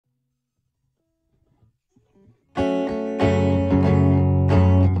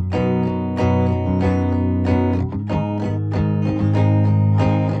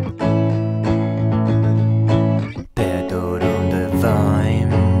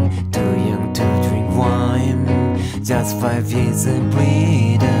Just 5 years a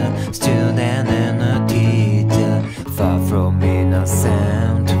breeder, student and a teacher. Far from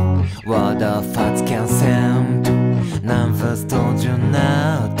innocent, what the facts can sound. None first told you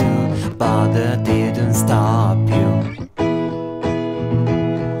not to, but that didn't stop you.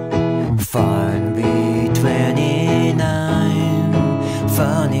 Finally 29,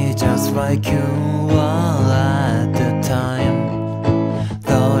 funny just like you were at the time.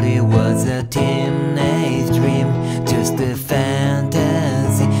 Thought it was a teenage dream, just a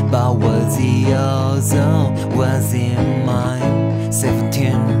fantasy, but was it yours or was it mine?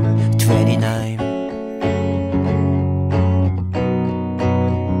 17, 29.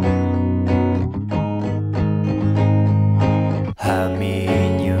 Have me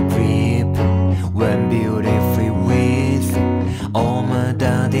in your grip when beautifully with all my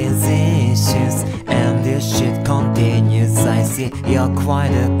daddy's issues, and this shit continues. I see you're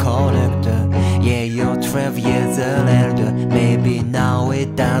quite a collector. Yeah, you're 12 years older. Maybe now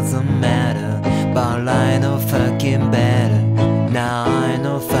it doesn't matter, but I know fucking better.